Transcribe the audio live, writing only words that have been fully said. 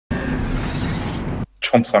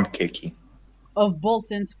want some cakey. Of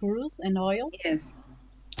bolts and screws and oil? Yes.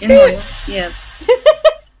 In oil, yes.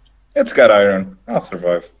 It's got iron. I'll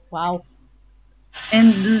survive. Wow.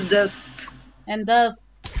 And the dust. And dust.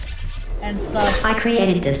 And stuff. I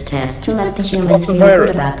created this test to let the humans Also feel iron, good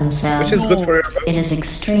about themselves. which is good for your It is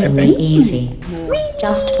extremely easy.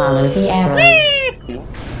 Just follow the arrows.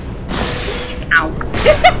 Ow.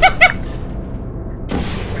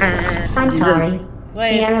 I'm sorry.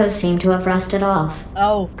 Wait. The arrows seem to have rusted off.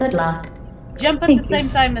 Oh. Good luck. Jump at the same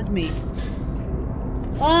time as me.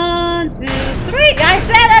 1, 2, 3. I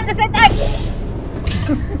said at the same time.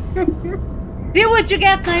 See what you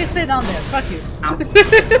get now. You stay down there. Fuck you. Ow.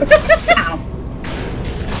 Ow.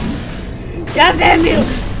 God damn you!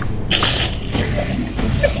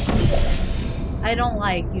 I don't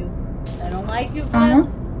like you. I don't like you, friend.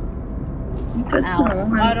 But Ow.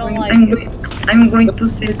 no, I don't like you. I'm going to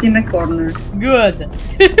sit in a corner. Good.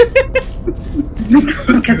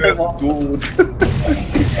 Look at the wall. That's good.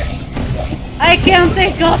 I can't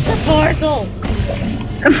take off the portal.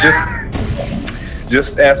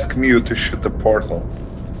 Just ask Mew to shoot the portal.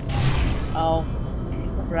 Oh.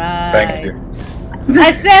 Right. Thank you.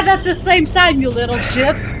 I said at the same time, you little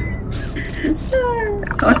shit.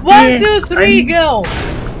 Okay, 1, 2, 3, go.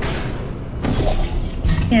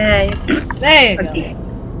 Yeah. There you Okay. go.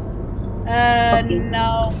 Okay.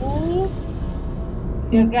 Now,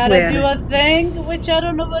 you gotta Where? do a thing, which I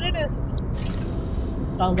don't know what it is.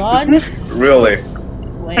 Hold on. Really?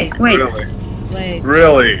 Wait, Wait. Really? wait.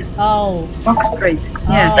 Really? Oh, Walk straight.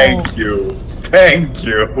 Yeah. Oh. Thank you. Thank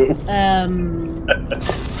you.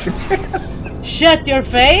 Shut your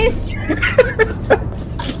face.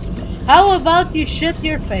 How about you shut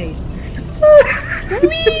your face?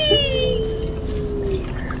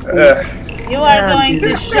 You are going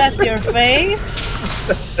to shut your face?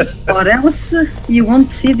 Or else you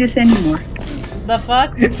won't see this anymore. The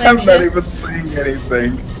fuck? The same I'm not shit? even saying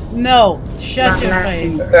anything. No, shut your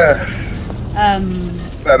face.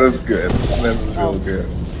 That is good. That is real good.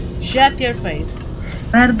 Shut your face.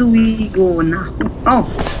 Where do we go now? Oh.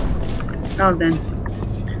 Well then.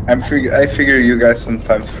 I figure you guys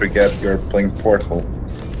sometimes forget you're playing Portal.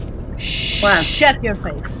 What? Shut your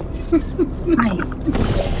face. Hi.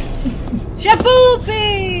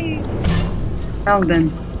 Shapoopy! Well then.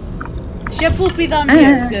 Shapoopy down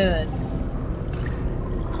here. Good.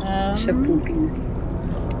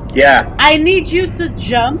 Shapoopy. Yeah. I need you to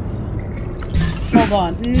jump. Hold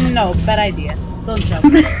on. No, bad idea. Don't jump.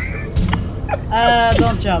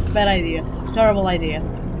 Don't jump. Bad idea. Terrible idea.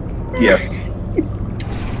 Yes.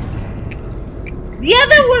 Yeah,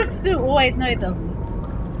 that works too. Oh, wait, no, it doesn't.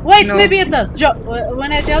 Wait, No. maybe it does. Jump.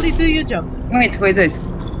 When I tell you to, you jump. Wait.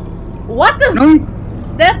 What does? No.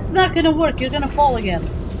 That's not gonna work. You're gonna fall again.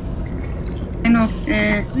 I know.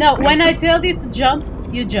 No, when I tell you to jump,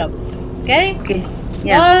 you jump. Okay? Okay.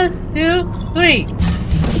 Yeah. 1, 2, 3.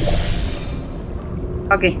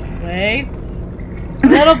 Okay. Wait. A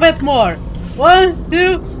little bit more. 1,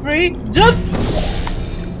 2, 3, jump!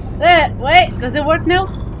 There, wait, does it work now?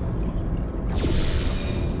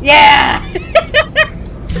 Yeah!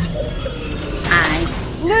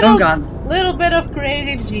 Oh god. Little bit of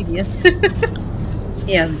creative genius.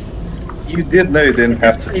 Yes. You did know you didn't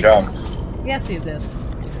have to jump. Yes, you did.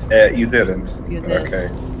 You didn't. You did. Okay.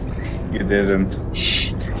 You didn't.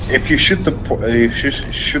 Shh. If you shoot the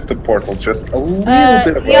shoot the portal just a little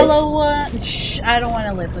bit above, Yellow one. Shh, I don't want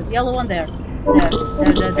to listen. Yellow one there.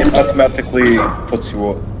 There. it automatically puts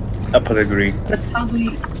you up a degree. But how do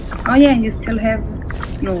we... Oh yeah, you still have...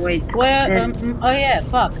 No, wait. Well, oh yeah,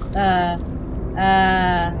 fuck.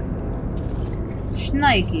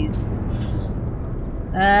 Schnikes.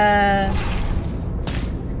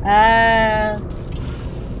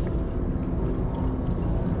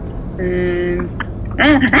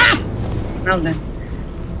 Well then.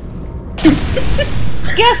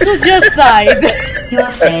 Guess who just died?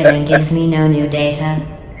 Your failing gives me no new data.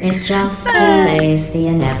 It just delays the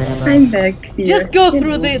inevitable. I'm back here. Just go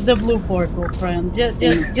through the blue portal, friend.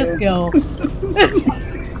 Just go.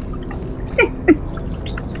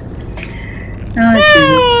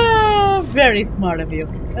 Very smart of you.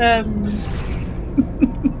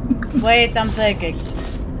 Wait, I'm thinking.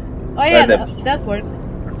 Oh yeah, that works.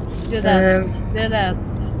 Do that. Do that.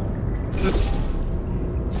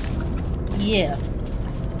 Yes.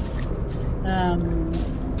 Now.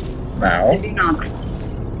 Maybe not.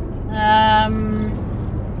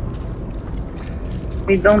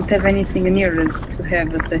 We don't have anything near us to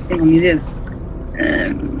have it, I think it is.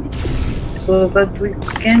 So, but we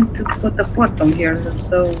can't put a portal here,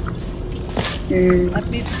 so... Let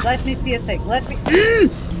me see a thing. Let me...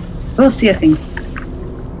 Go see a thing.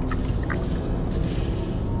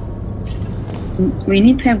 We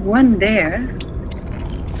need to have one there.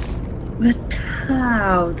 But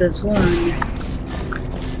how does one?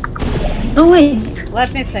 Oh wait.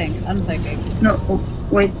 Let me think. I'm thinking. No.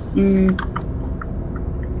 Wait.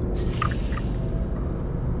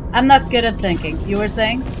 I'm not good at thinking. You were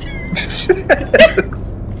saying?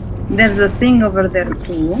 There's a thing over there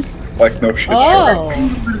too. Like no shit. Oh,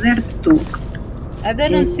 Over there too. I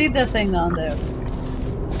didn't see the thing down there.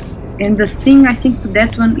 And the thing, I think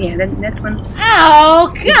that one, yeah, that one,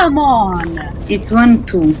 Oh, come on! it's 1,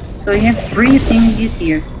 2. So you have 3 thingies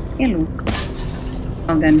here. Hello.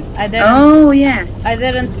 Oh then. I didn't. Oh yeah. I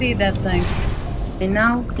didn't see that thing. And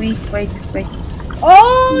now, wait.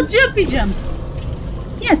 Oh, jumpy jumps.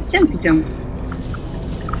 Yes, jumpy jumps.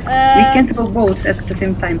 We can't go both at the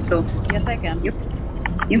same time, so Yes, I can. you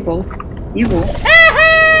both. You go.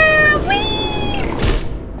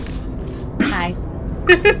 Hi.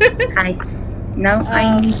 Hi. Now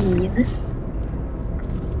I need.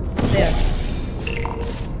 There.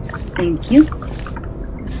 Thank you.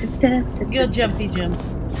 Good jumpy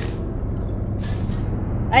jumps.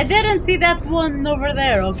 I didn't see that one over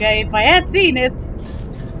there, okay? If I had seen it.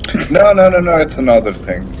 No, it's another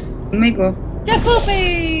thing. You may go.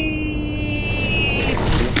 Jacoopy!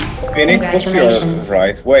 Phoenix, what's your Congratulations.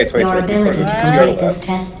 right? Wait. Your ability to You're complete left. this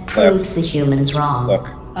test proves the humans wrong. Look.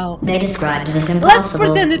 Oh. They described it as Let's impossible,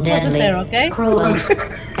 pretend it wasn't deadly, there, okay? cruel,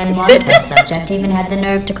 and one test subject even had the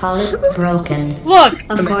nerve to call it broken. Look!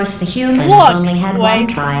 Of course, the humans Look! only had one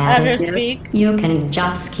Wait, try let at her it. speak. You can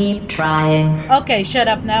just keep trying. Okay, shut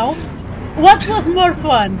up now. What was more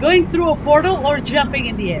fun, going through a portal or jumping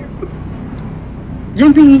in the air?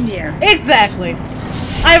 Jumping in the air. Exactly.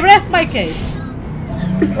 I rest my case.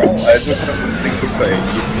 Well, I just have something to say.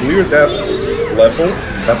 You cleared that level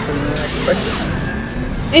better than I expected.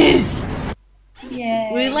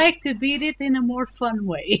 Yeah. We like to beat it in a more fun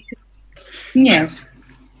way. Yes.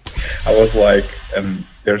 I was like,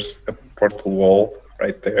 there's a portal wall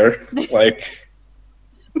right there. Like,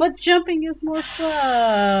 But jumping is more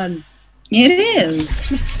fun. It is.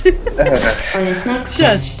 For this next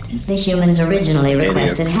Shush. test, the humans originally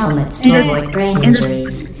requested helmets to Yeah. avoid brain And-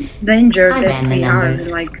 injuries. Danger I that ran the they are numbers.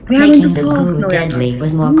 like we are Making going the to fall. goo No, we are deadly not.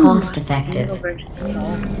 was more cost effective.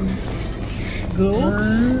 Goo?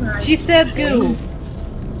 She said goo.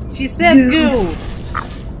 She said Goo. goo.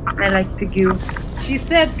 I like the goo. She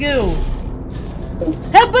said goo.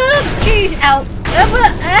 Habubski out.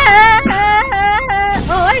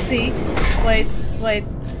 Oh, I see. Wait.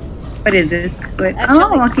 What is it? Wait. Actually-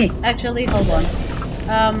 Oh, okay. Actually, hold on.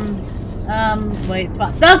 Wait.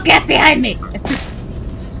 Don't get behind me.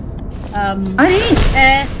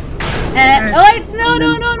 Alright. Oh, wait.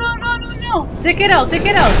 No. Take it out.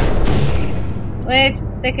 Wait.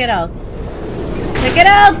 Take it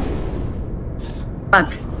out. What?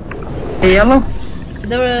 The yellow?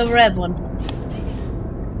 The red one.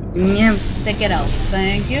 Yeah. Take it out.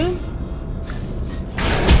 Thank you.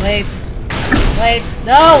 Wait.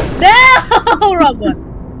 No! Wrong one.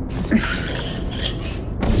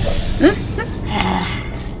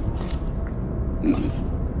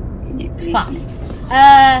 Fuck.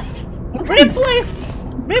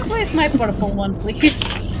 Replace my purple one, please.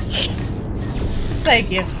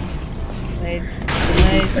 Thank you. Wait.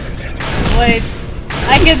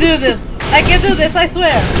 I can do this, I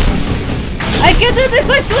swear. I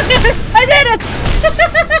did it!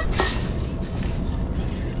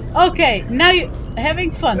 Okay, now you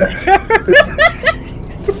having fun.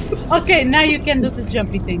 Okay, now you can do the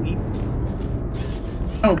jumpy thingy.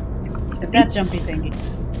 Oh. That jumpy thingy.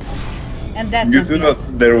 And that you jumpy. do not.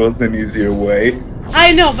 There was an easier way.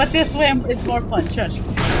 I know, but this way is more fun. Shush.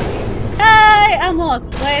 Hey, I'm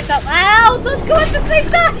lost. Wait up. Ow! Don't go at the same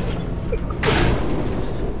time!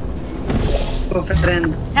 Go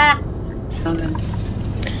friend. Ha! Hold on.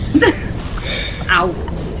 Ow.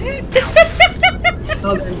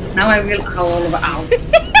 Hold on. Now I will howl over ow.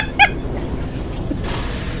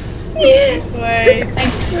 Wait.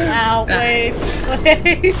 Ow, wait.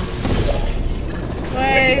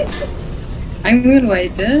 I will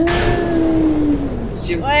wait.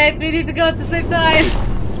 Shoot. Wait, we need to go at the same time.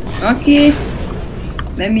 Okay.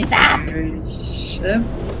 Let me. Stop.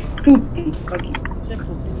 Poopy. Okay.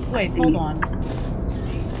 Wait, hold on.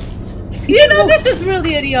 You know, this is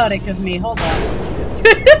really idiotic of me. Hold on.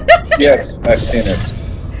 Yes, I've seen it.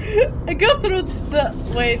 I go through the...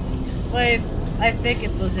 Wait. I think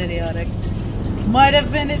it was idiotic. Might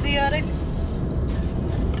have been idiotic.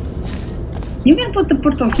 You can put the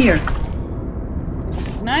portal here.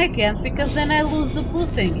 No, I can't, because then I lose the blue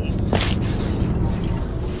thingy.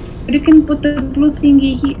 But you can put the blue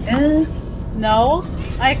thingy here. No,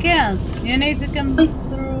 I can't. You need to come through...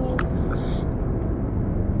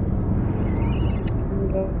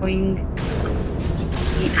 Going.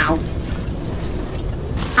 Ow.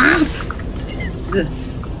 Ah!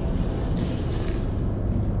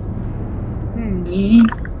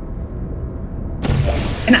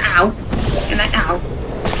 And ow. And ow.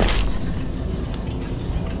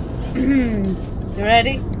 You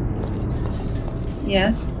ready?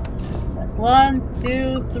 Yes. 1,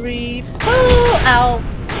 2, 3. Boo! Ow!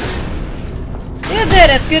 You did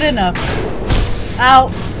it. Good enough. Ow!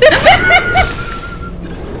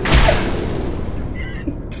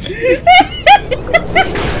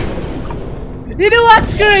 You know what?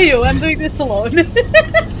 Screw you. I'm doing this alone.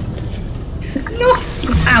 No.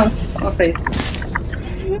 Ow. Okay.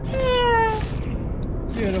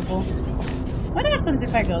 Beautiful. What happens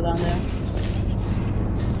if I go down there?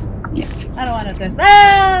 Yeah. I don't want to test.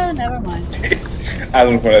 Ah, never mind. I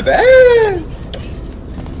don't want to.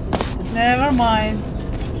 Never mind.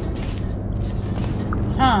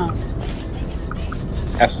 Huh.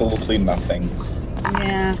 Absolutely nothing.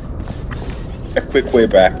 Yeah. A quick way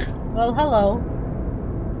back. Well, hello.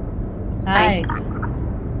 Hi.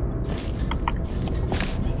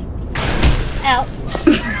 Ow.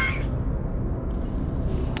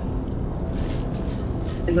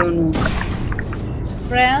 I don't know.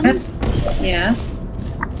 Friend, Yes.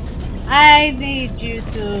 I need you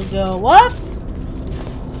to go up.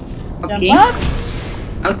 Okay. Jump up.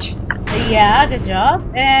 Ouch. Yeah, good job.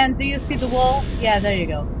 And do you see the wall? Yeah, there you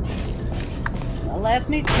go. Well, let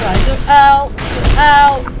me try to ow,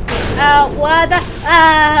 what the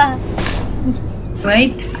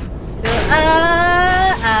Wait.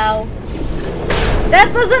 ow.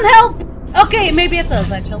 That doesn't help. Okay, maybe it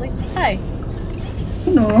does actually. Hi.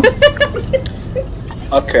 No.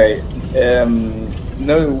 Okay.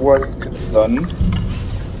 No work done.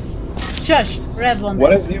 Shush, red one.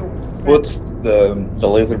 One of you puts the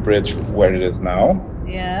laser bridge where it is now.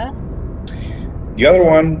 Yeah. The other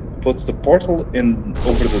one puts the portal in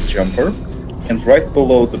over the jumper, and right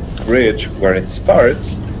below the bridge where it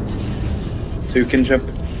starts, so you can jump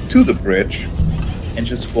to the bridge and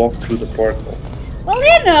just walk through the portal. Well,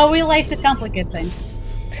 you know, we like to complicate things.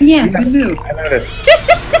 Yes, we do. I know that.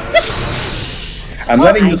 I'm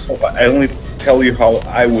letting you solve. I only tell you how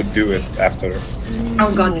I would do it after.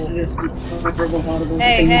 Oh god, this is horrible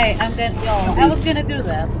Hey, thing. hey, I'm gonna go. I was gonna do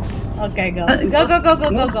that. Okay, go. Go, go, go, go,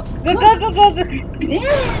 go, go. Go, go, go, go, go.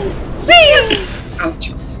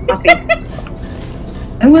 Ouch. Okay.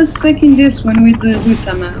 I was taking this one with the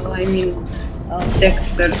Usama. I mean,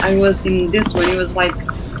 Dexter. I was in this one. He was like,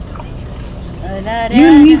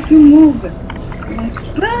 you need to move.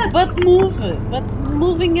 But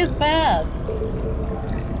moving is bad.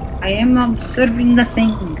 I am observing the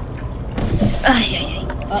thing.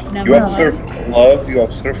 Never You mind. observe love, you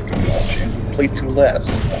observe too much, and you play too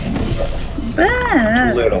less.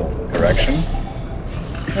 Too little. Correction?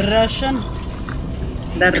 Russian.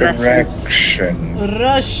 That Correction.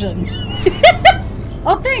 Russian.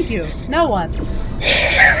 Oh, thank you. Now what?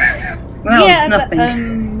 Well, Yeah,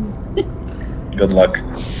 nothing. Good luck.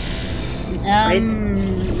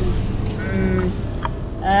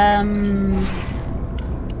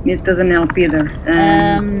 It doesn't help either.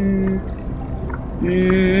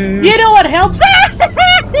 You know what helps?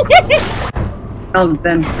 Oh,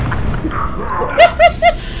 then.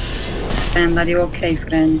 And are you okay,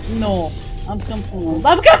 friend? No, I'm confused.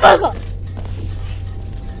 I'm confused.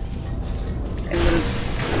 I will...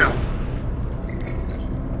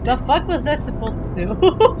 The fuck was that supposed to do?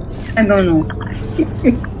 I don't know.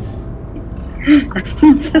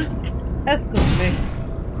 Just... Excuse me.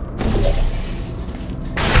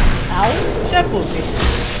 Ow, Shabuki.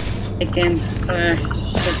 I can't...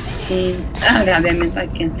 Ah, goddammit, I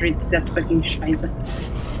can't reach that fucking scheiße.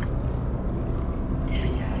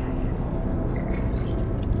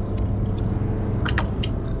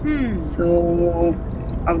 So...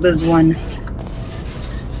 how does one?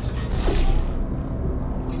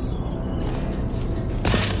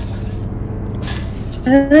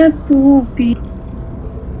 Poopy.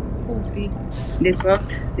 Poopy.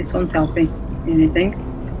 This won't help me. Anything.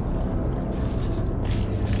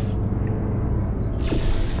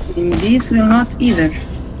 And this will not either.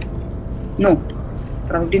 No.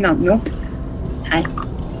 Probably not. Nope. Hi.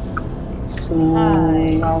 So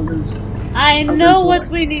Hi. how does... I how know does what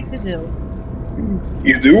work? we need to do.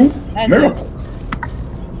 You do? I do. Miracle.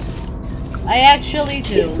 I actually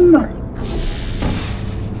do.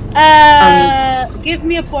 Give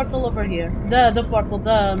me a portal over here. The portal,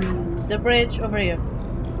 the bridge over here.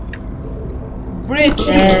 Bridge.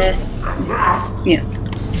 Yes.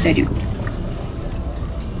 There you go.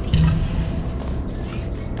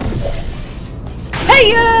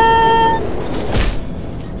 Hey!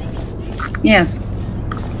 Yes.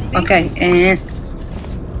 see? Okay,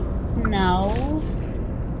 Now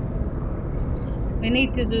we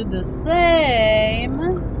need to do the same.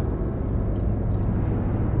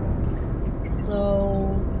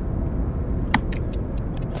 So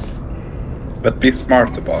But be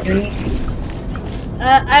smart about you it. need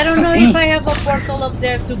I don't know if I have a portal up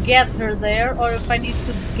there to get her there, or if I need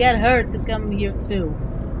to get her to come here too.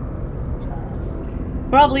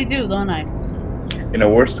 Probably do, don't I? In a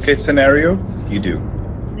worst case scenario, you do.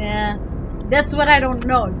 Yeah, that's what I don't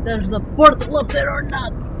know, if there's a portal up there or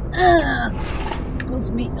not. Excuse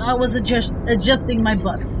me, I was adjusting my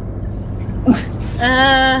butt.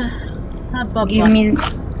 give me.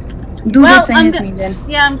 Do Well, the same as me then.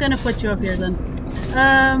 Yeah, I'm gonna put you up here then.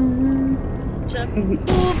 The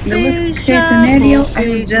worst case scenario, I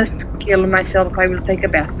will just kill myself. I will take a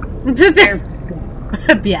bath.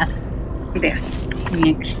 Yes. Bath.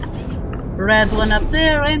 Next. Red one up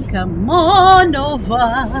there and come on over.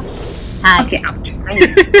 Hi. Okay, ouch. I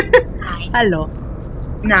know. Hello.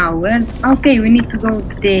 Now, okay, we need to go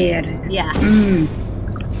there. Yeah. Mm.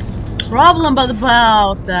 Problem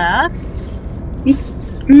about that.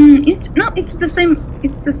 It's the same.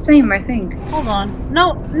 It's the same, I think. Hold on.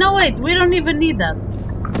 No, wait. We don't even need that.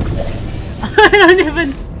 I don't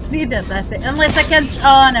even need that. I think, unless I can.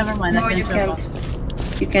 Oh, never mind. No, I you can't.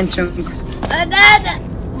 can't. You can chunk.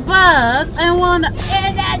 But I wanna.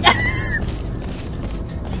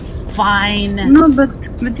 Fine. No, but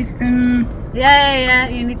if Yeah.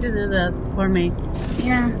 You need to do that for me.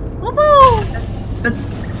 yeah. Woohoo! But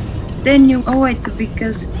then you wait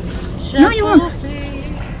because no, you won't.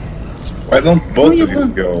 Why don't both you of you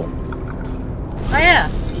won't. go? Oh yeah.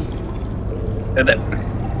 And then,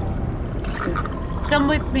 Come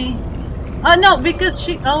with me. Oh no, because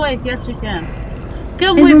she. Oh wait, yes you can.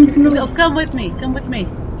 Come I with. don't know. No, come with me. Come with me.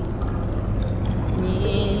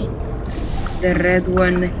 The red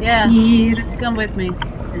one Yeah. here. Come with me.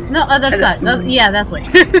 No, other side. Yeah, that way.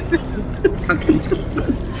 Okay.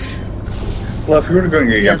 well, if you were going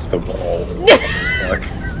Yes. against the wall, like,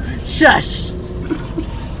 Shush.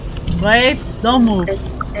 Wait, don't move.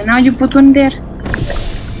 And now you put one there.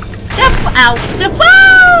 Jump out. Jump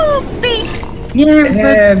out. Pink.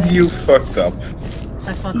 Yeah, and you fucked up.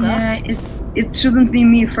 I fucked but up. it shouldn't be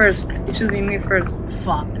me first. It should be me first.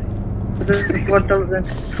 Fuck. The portal is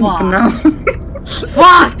Fuck. now.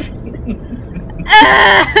 Fuck.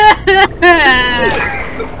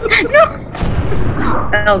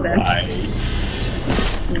 Well then.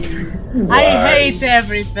 I hate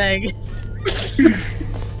everything.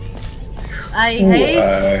 I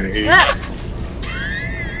hate. Ah.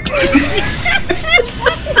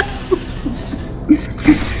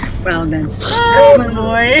 Well then. Oh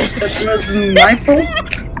boy. That was my fault.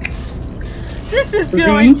 This is See?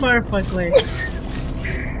 going perfectly.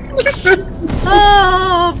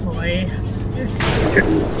 Oh boy.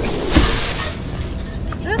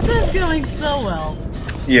 This is going so well.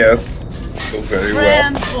 Yes, so very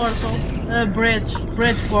Grand well. portal. Bridge.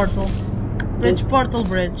 Bridge portal. Bridge portal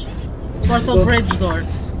bridge. Portal bridge door.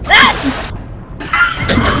 Ah!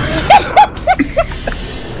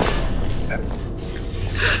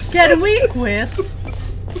 Can we quit?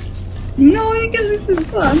 No, because this is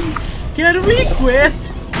fun. Can we quit?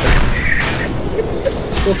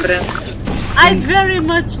 Go for it. I'd very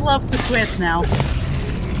much love to quit now.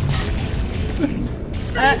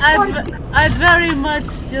 I'd very much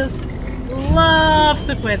just love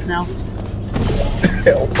to quit now.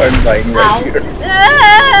 Help, I'm dying right Ow. here.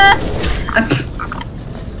 Ah!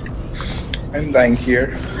 I'm dying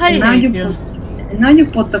here. I Now hate you you. And now you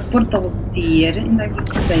put the portal there, and I will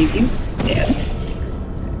save you there.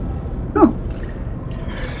 No,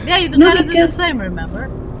 Yeah, you No, gotta do the because- same, remember?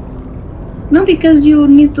 no, because you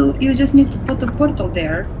just need to put the portal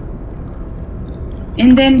there,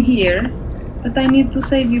 and then here. But I need to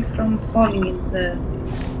save you from falling in the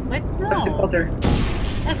Wait, what's it no. called there?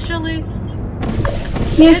 Actually,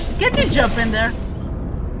 Yeah. can you jump in there?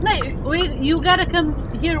 No, you gotta come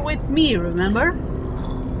here with me, remember?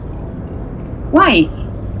 Why?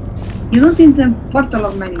 You don't need the portal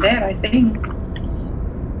of mine there, I think.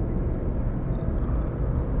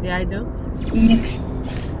 Yeah, I do.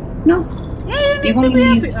 No, Yeah, you need You to only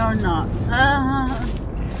be need- happy or not.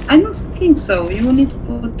 I don't think so. You will need to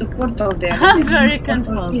put the portal there. I'm and very the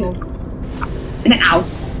portal here. confuzzled. And ow!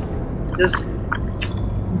 Just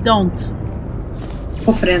Don't.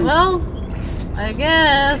 go friend. Well, I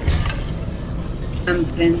guess Come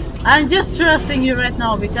friend. I'm just trusting you right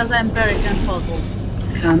now because I'm very confuzzled.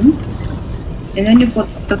 Come. And then you put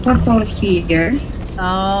the portal here.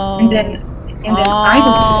 Oh. And then I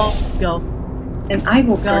Go. go. And I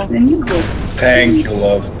go Go. first, and you go. Thank you,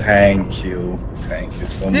 love. Thank you. Thank you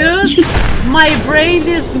so much. Dude, my brain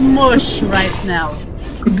is mush right now.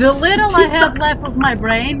 The little I have left of my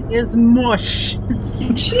brain is mush.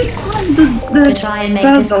 She solved the To try and make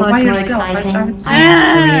this puzzle course by more herself. exciting, I'm I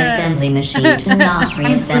asked the reassembly machine to not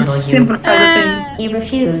reassemble you. simplify the thing. He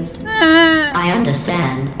refused. I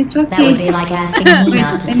understand. It's okay. That would be like asking me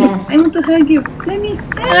not to test. I want to hug you. Let me.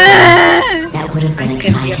 That would have been I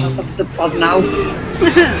can get exciting. out of the pod now.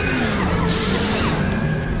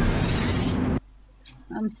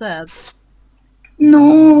 I'm sad.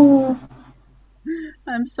 No.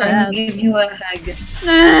 I'm I'll sad. give you a hug.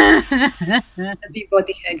 A big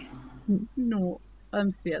body hug. No,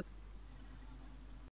 I'm sad.